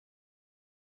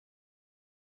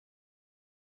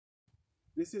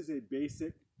This is a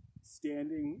basic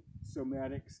standing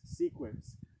somatics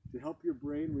sequence to help your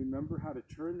brain remember how to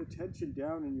turn the tension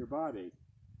down in your body.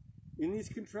 In these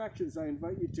contractions, I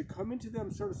invite you to come into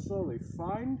them sort of slowly.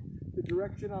 Find the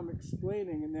direction I'm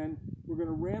explaining, and then we're going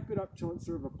to ramp it up till it's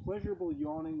sort of a pleasurable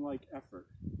yawning-like effort.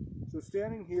 So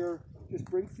standing here, just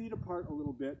bring feet apart a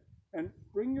little bit, and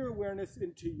bring your awareness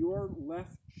into your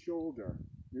left shoulder.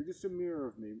 You're just a mirror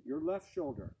of me. Your left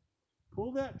shoulder.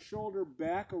 Pull that shoulder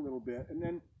back a little bit, and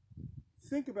then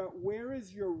think about where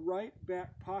is your right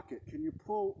back pocket. Can you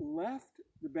pull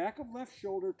the back of left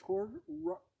shoulder toward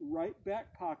right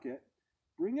back pocket?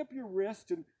 Bring up your wrist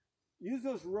and use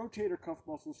those rotator cuff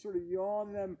muscles, sort of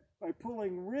yawn them by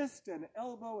pulling wrist and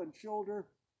elbow and shoulder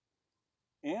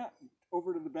and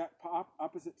over to the back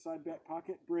opposite side back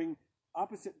pocket. Bring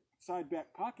opposite side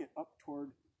back pocket up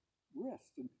toward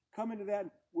wrist and come into that.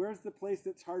 Where's the place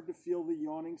that's hard to feel the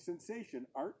yawning sensation?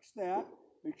 Arch that.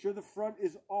 Make sure the front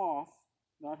is off,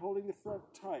 not holding the front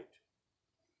tight.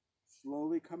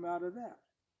 Slowly come out of that.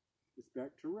 Just back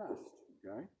to rest,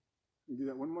 okay? You do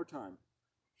that one more time.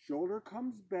 Shoulder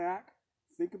comes back.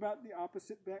 Think about the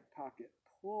opposite back pocket.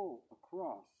 Pull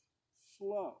across.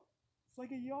 Slow. It's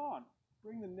like a yawn.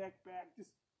 Bring the neck back.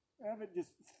 Just have it just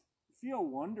feel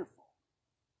wonderful.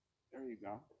 There you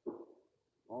go.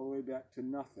 All the way back to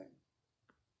nothing.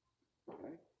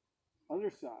 Okay? Other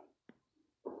side.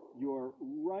 Your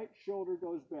right shoulder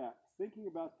goes back. Thinking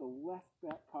about the left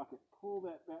back pocket. Pull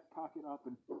that back pocket up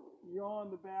and yawn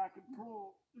the back and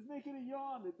pull. Just make it a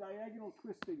yawn, the diagonal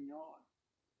twisting yawn.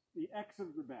 The X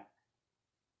of the back.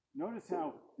 Notice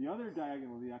how the other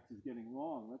diagonal of the X is getting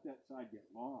long. Let that side get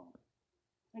long.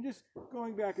 And just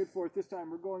going back and forth. This time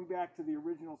we're going back to the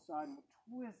original side and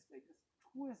twisting. Just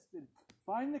twisted.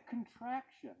 Find the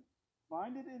contraction.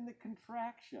 Find it in the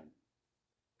contraction.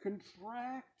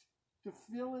 Contract to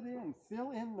fill it in.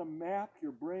 Fill in the map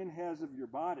your brain has of your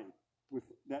body with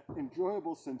that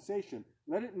enjoyable sensation.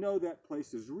 Let it know that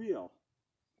place is real.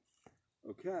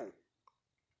 Okay.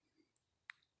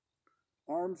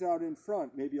 Arms out in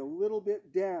front, maybe a little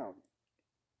bit down.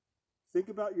 Think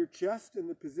about your chest in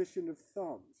the position of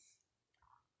thumbs.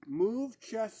 Move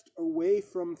chest away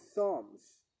from thumbs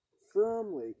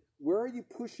firmly. Where are you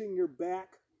pushing your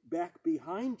back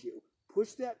behind you?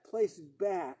 Push that place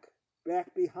back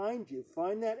behind you.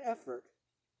 Find that effort.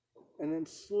 And then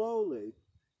slowly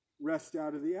rest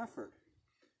out of the effort.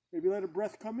 Maybe let a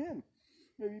breath come in.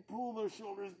 Maybe pull those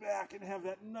shoulders back and have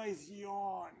that nice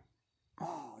yawn.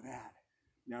 Oh, that.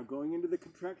 Now going into the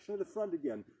contraction of the front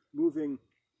again. Moving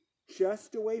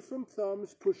chest away from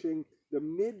thumbs, pushing the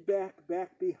mid-back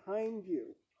back behind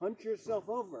you. Hunch yourself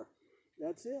over.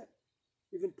 That's it.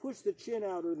 Even push the chin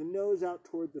out or the nose out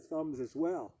toward the thumbs as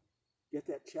well. Get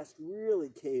that chest really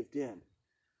caved in.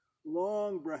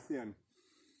 Long breath in.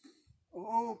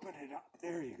 Open it up.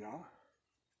 There you go.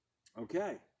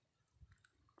 Okay.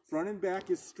 Front and back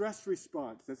is stress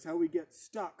response. That's how we get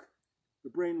stuck. The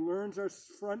brain learns our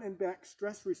front and back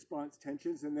stress response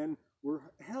tensions, and then we're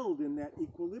held in that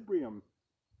equilibrium.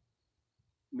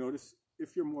 Notice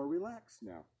if you're more relaxed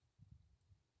now.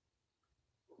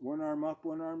 One arm up,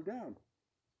 one arm down.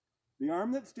 The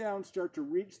arm that's down, start to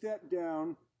reach that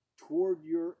down toward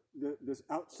this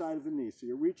outside of the knee. So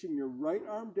you're reaching your right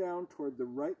arm down toward the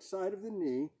right side of the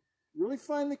knee. Really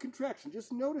find the contraction.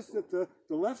 Just notice that the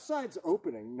left side's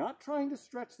opening, not trying to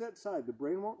stretch that side. The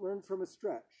brain won't learn from a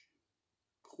stretch.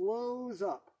 Close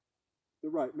up the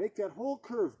right. Make that whole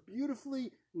curve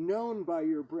beautifully known by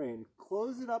your brain.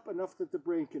 Close it up enough that the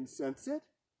brain can sense it.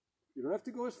 You don't have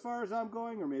to go as far as I'm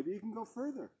going, or maybe you can go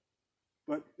further.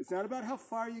 But it's not about how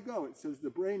far you go. It says the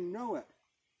brain know it.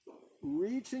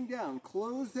 Reaching down.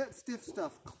 Close that stiff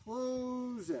stuff.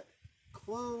 Close it.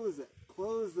 Close it.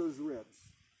 Close those ribs.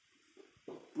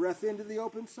 Breath into the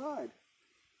open side.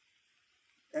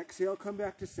 Exhale, come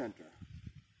back to center.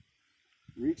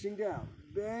 Reaching down.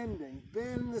 Bending.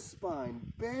 Bend the spine.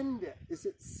 Bend it. Is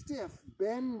it stiff?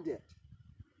 Bend it.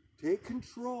 Take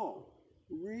control.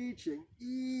 Reaching.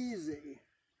 Easy.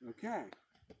 Okay.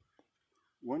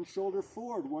 One shoulder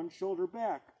forward, one shoulder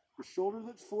back. The shoulder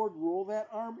that's forward, roll that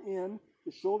arm in.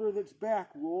 The shoulder that's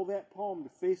back, roll that palm to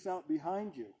face out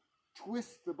behind you.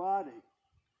 Twist the body.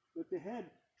 Let the head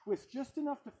twist just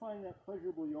enough to find that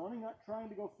pleasurable yawning, not trying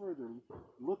to go further.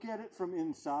 Look at it from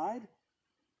inside.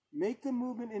 Make the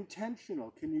movement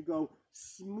intentional. Can you go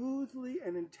smoothly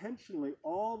and intentionally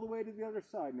all the way to the other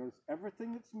side? Notice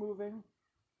everything that's moving.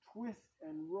 Twist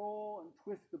and roll and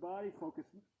twist the body. Focus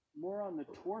more on the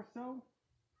torso,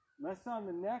 less on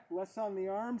the neck, less on the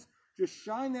arms. Just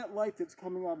shine that light that's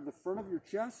coming out of the front of your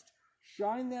chest.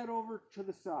 Shine that over to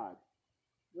the side.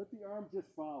 Let the arms just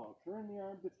follow. Turn the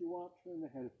arms if you want, turn the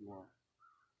head if you want.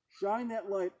 Shine that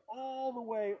light all the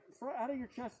way out of your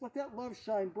chest. Let that love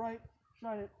shine bright.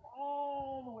 Shine it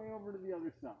all the way over to the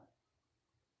other side.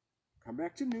 Come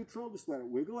back to neutral. Just let it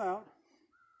wiggle out.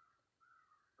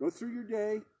 Go through your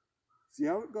day. See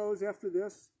how it goes after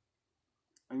this.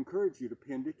 I encourage you to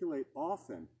pandiculate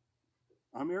often.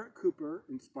 I'm Eric Cooper,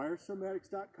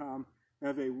 InspireSomatics.com.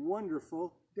 Have a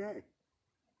wonderful day.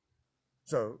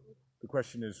 So the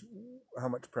question is, how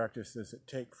much practice does it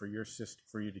take for you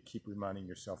to keep reminding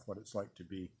yourself what it's like to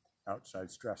be outside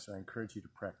stress? I encourage you to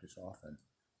practice often.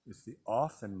 It's the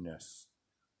often-ness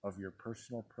of your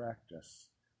personal practice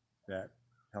that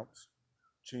helps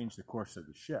change the course of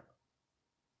the ship.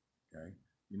 Okay?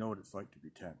 You know what it's like to be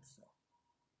tense, so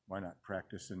why not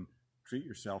practice and treat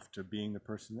yourself to being the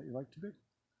person that you like to be?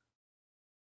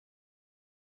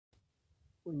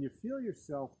 When you feel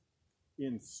yourself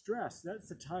in stress, that's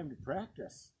the time to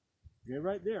practice. Okay,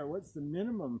 right there. What's the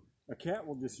minimum? A cat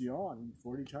will just yawn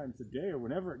 40 times a day or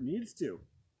whenever it needs to.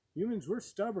 Humans, we're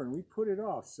stubborn. We put it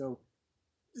off. So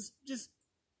just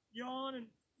yawn and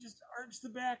just arch the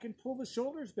back and pull the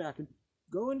shoulders back and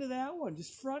go into that one.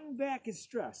 Just front and back is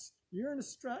stress. You're in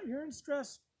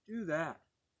stress. Do that.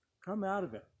 Come out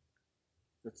of it.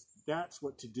 That's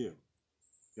what to do.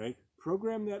 Okay?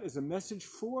 Program that as a message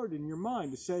forward in your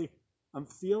mind to say, I'm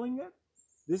feeling it.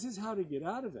 This is how to get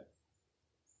out of it.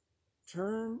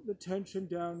 Turn the tension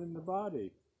down in the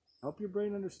body. Help your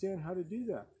brain understand how to do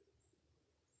that.